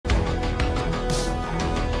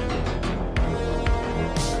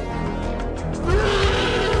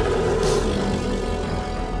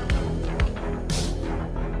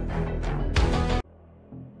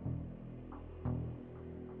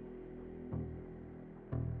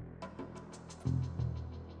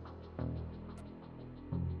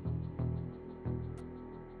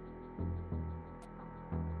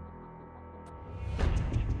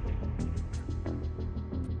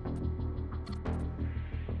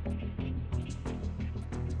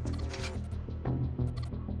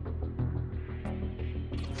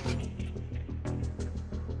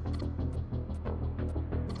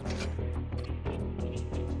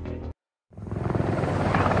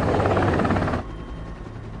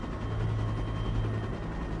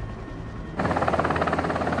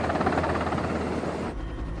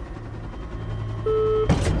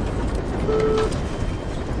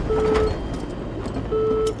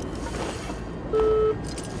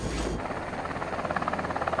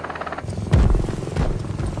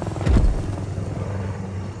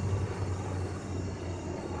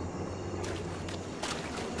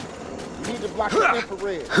blocking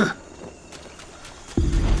infrared.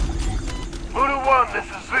 Voodoo 1, this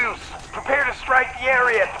is Zeus. Prepare to strike the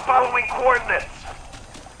area at the following coordinates.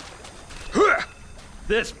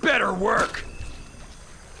 This better work!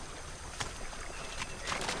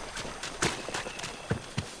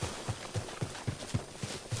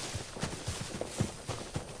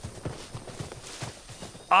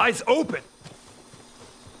 Eyes open!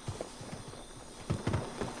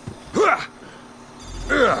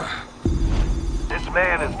 This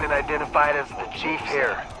man has been identified as the chief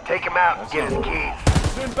here. Take him out and get his keys.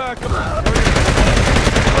 Send back up!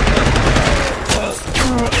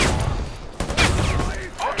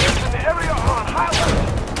 Objects in the area are on high alert.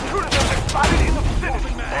 Intruders have been spotted in the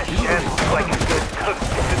vicinity. That shed looks like it's good cooked.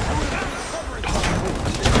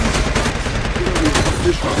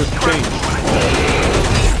 This just changed.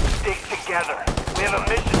 Stick together. We have a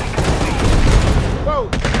mission to complete. Whoa!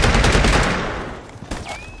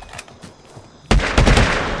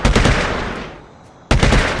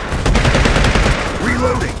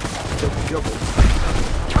 Reloading! Careful.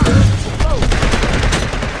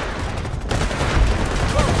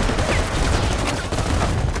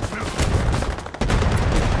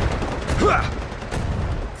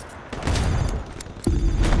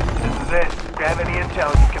 This is it. Grab any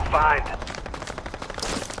intel you can find.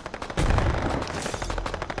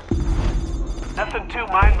 Nothing too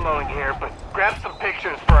mind-blowing here, but grab some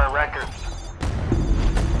pictures for our records.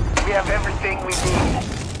 We have everything we need.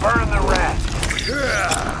 Burn the rest.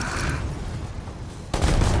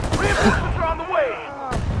 Reinforcements are on the way.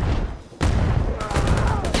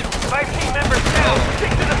 5 team members down.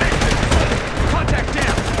 Stick to the mission. Contact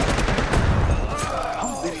down! How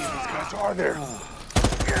many of these guys are there?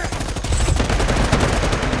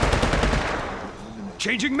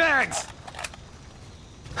 Changing mags!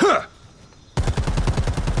 Huh!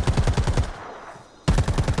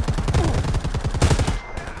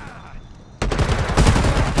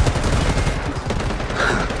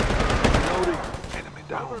 Enemy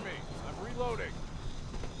down. Cover me. I'm reloading.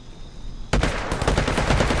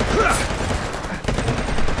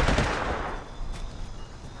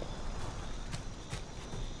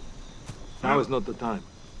 Now is not the time.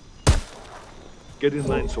 Get in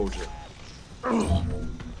line, soldier.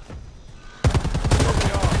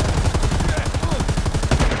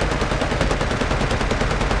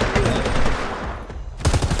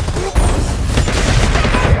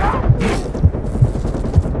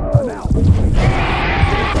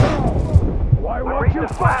 Why won't you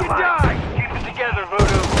fucking die? Keep it together,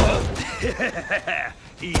 Voodoo.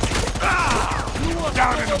 Easy.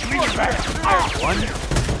 Down in the bleeder bag. One,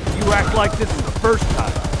 you act like this is the first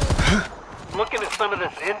time. Looking at some of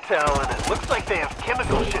this intel, and it looks like they have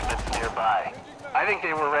chemical shipments nearby. I think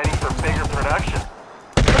they were ready for bigger production.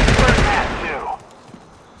 Let's burn that, too.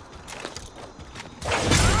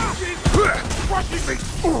 Rushing me.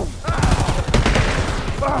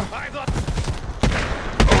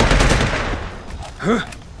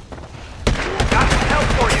 Got some help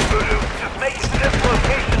for you, Voodoo. Just make it to this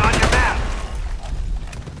location on your map.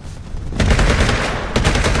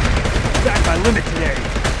 Back my limit today.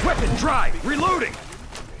 Weapon drive. Reloading.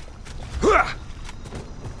 Huh.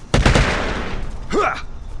 Huh.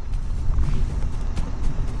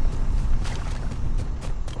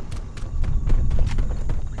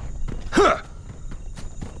 Huh.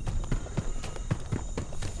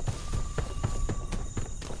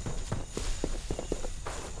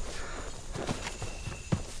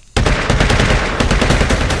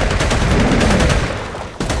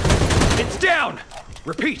 It's down!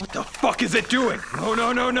 Repeat! What the fuck is it doing? No,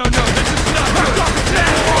 no, no, no, no! This is not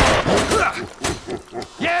good!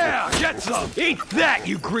 Yeah! Get some! Eat that,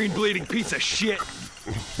 you green bleeding piece of shit!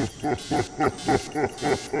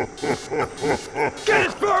 Get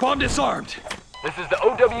his bomb disarmed! This is the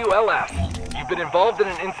OWLF. You've been involved in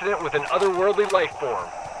an incident with an otherworldly life form.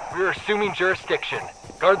 We are assuming jurisdiction.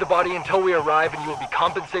 Guard the body until we arrive and you will be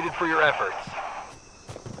compensated for your efforts.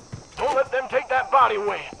 Don't let them take that body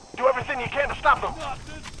away. Do everything you can to stop them.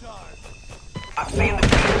 I've seen the team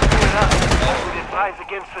split up. I would advise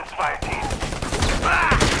against this fire team.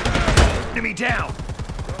 Ah! Enemy down!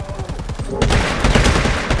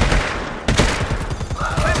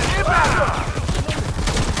 Let's get back!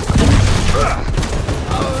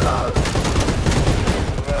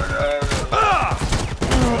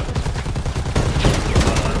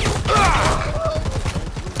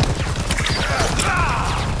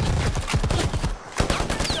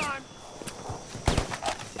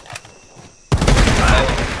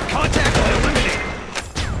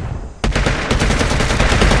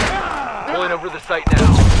 Pulling over the site now.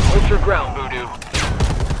 Hold your ground, Voodoo.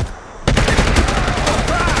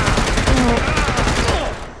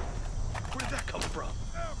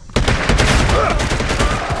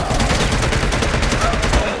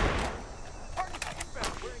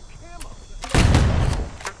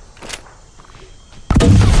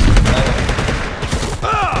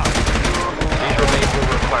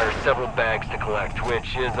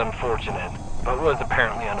 which is unfortunate, but was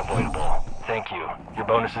apparently unavoidable. Thank you. Your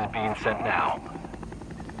bonus is being sent now.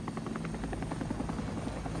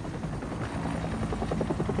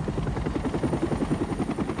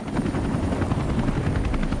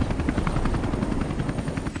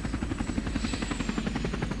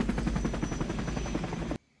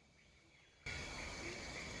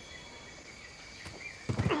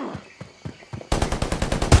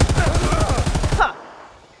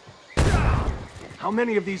 How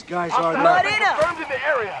many of these guys are there? Confirmed in the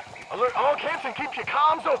area. Alert all camps and keep your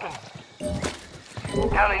comms open.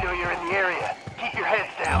 Now they know you're in the area. Keep your heads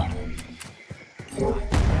down.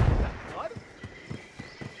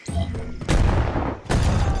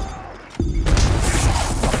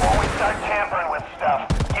 Before we start tampering with stuff,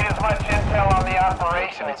 get as much intel on the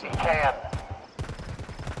operation as you can.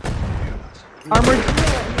 Armored.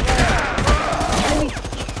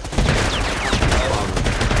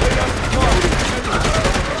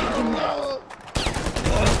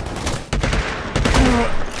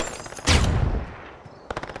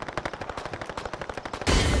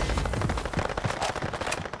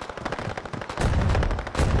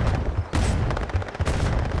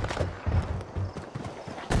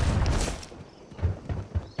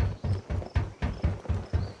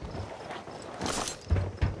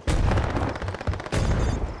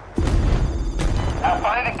 Now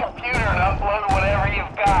find a computer and upload whatever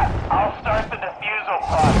you've got. I'll start the defusal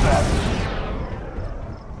process.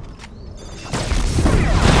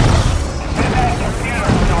 Send that computer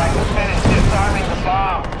so I can finish disarming the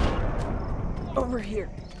bomb. Over here.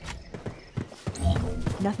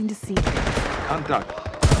 Nothing to see. Contact.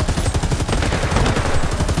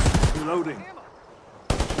 Reloading.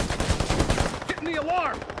 Getting the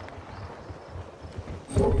alarm!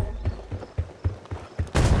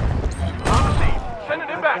 Sending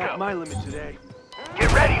him back That's up. my limit today.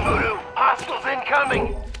 Get ready, Voodoo. Hostiles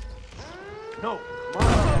incoming. No,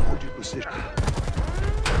 mine. Hold your position.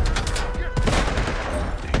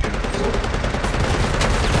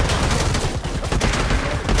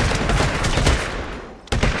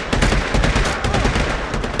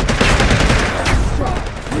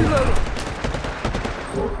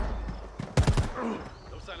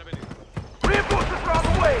 Reinforcements are on the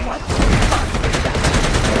way.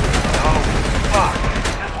 Oh, fuck.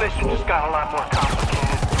 This mission just got a lot more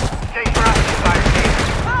complicated. Stay frosty, fire team.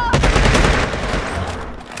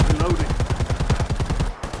 Reloading.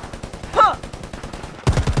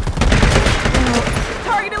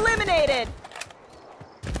 Target eliminated.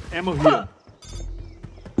 Ammo here.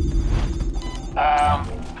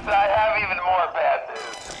 So I have even more bad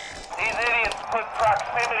news. These idiots put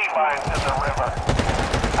proximity mines in the river.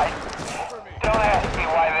 Don't ask me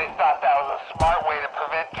why they thought that was a smart way to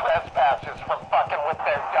prevent trespassers from fucking with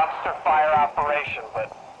their dumpster fire operation,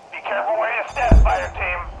 but be careful where you step, fire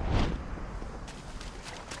team.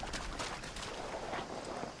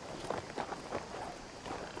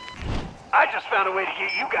 I just found a way to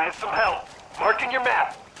get you guys some help. Marking your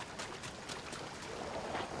map.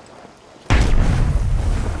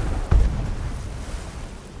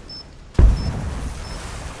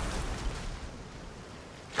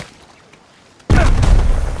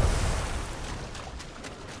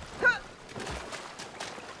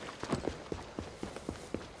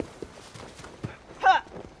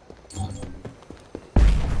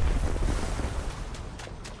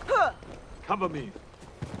 Cover me.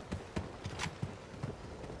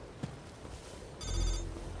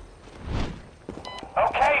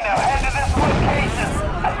 Okay, now head to this location.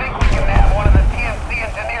 I think we can have one of the TNC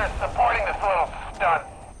engineers supporting this little stunt.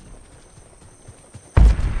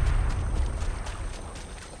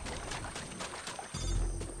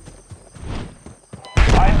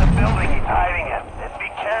 Find the building he's hiding in, and be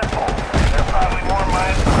careful. There are probably more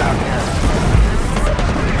mines around here.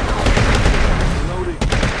 Reloading.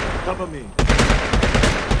 Cover me.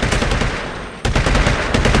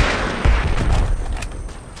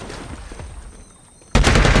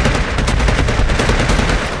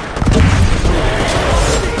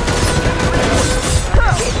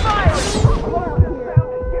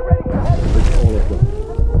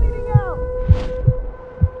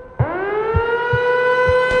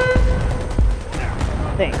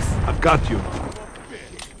 Thanks. I've got you.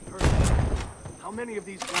 How many of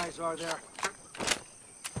these guys are there?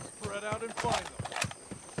 Spread out and find them.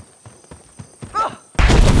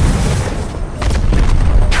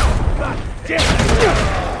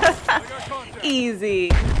 Easy.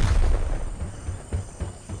 Take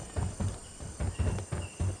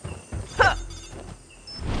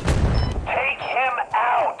him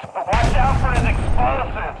out, but watch out for his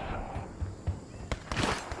explosives.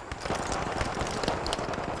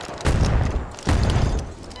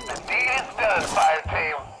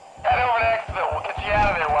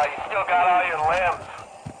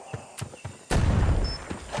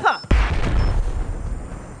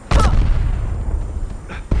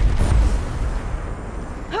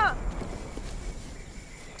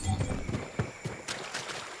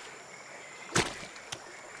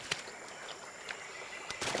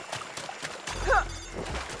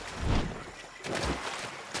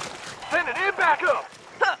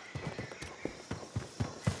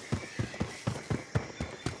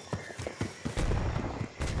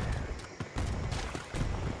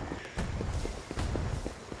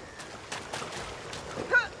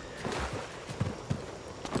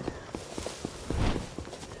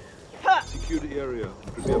 secure the area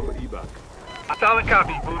and prepare for evac. Solid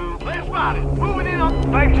copy, Voodoo. Clear spotted. Moving in on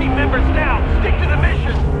 5 team members down. Stick to the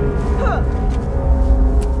mission.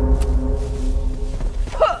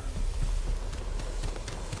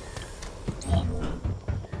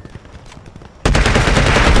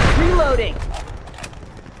 Reloading.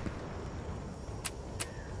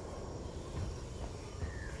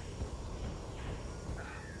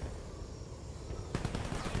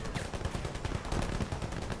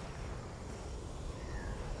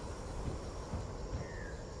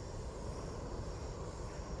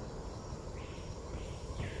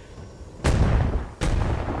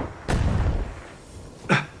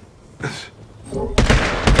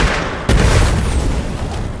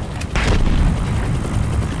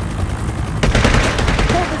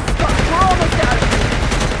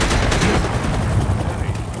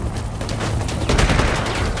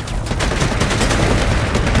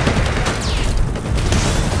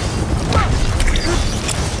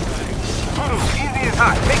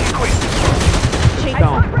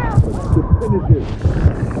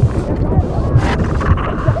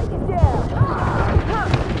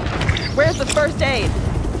 Where's the first aid?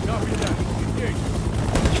 Copy that. Engage.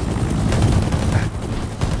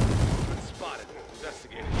 Good spotted.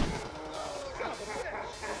 Investigating.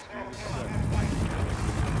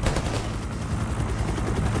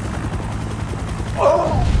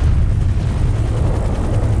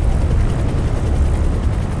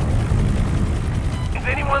 Is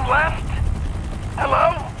anyone left? Hello?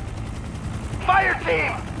 Fire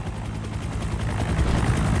team!